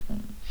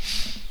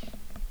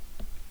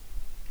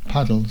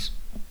Puddles.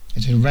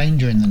 It had rained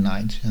during the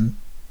night, and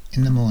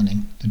in the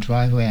morning the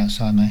driveway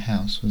outside my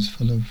house was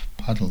full of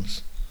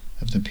puddles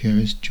of the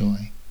purest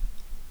joy.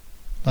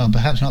 Well,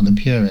 perhaps not the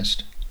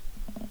purest.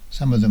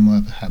 Some of them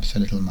were perhaps a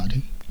little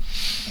muddy.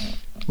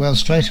 Well,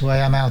 straight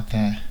away I'm out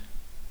there,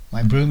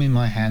 my broom in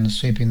my hand,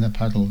 sweeping the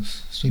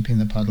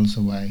puddles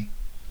away.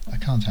 I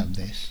can't have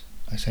this,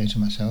 I say to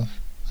myself.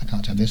 I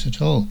can't have this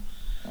at all.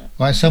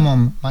 Why,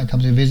 someone might come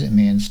to visit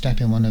me and step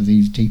in one of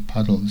these deep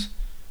puddles,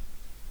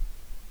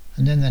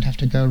 and then they'd have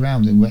to go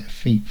round with wet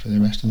feet for the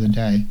rest of the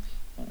day.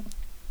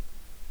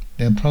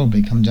 They'll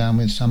probably come down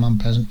with some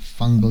unpleasant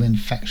fungal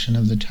infection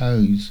of the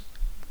toes.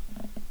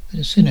 But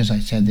as soon as I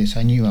said this,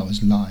 I knew I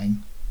was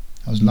lying.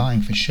 I was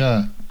lying for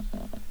sure.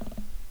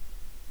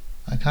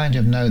 I kind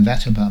of know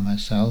that about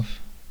myself.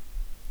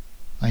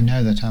 I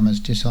know that I'm as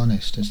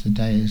dishonest as the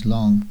day is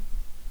long.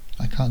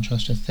 I can't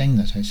trust a thing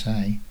that I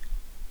say.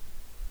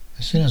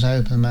 As soon as I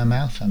open my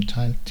mouth, I'm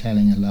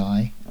telling a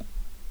lie.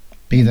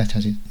 Be that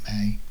as it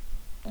may,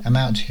 I'm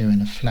out here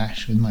in a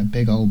flash with my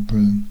big old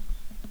broom.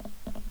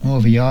 More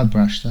of a yard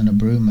brush than a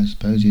broom, I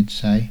suppose you'd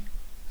say.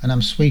 And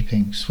I'm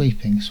sweeping,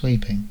 sweeping,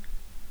 sweeping.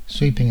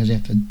 Sweeping as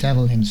if the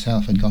devil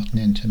himself had gotten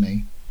into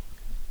me.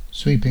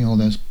 Sweeping all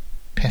those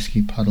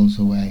pesky puddles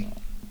away.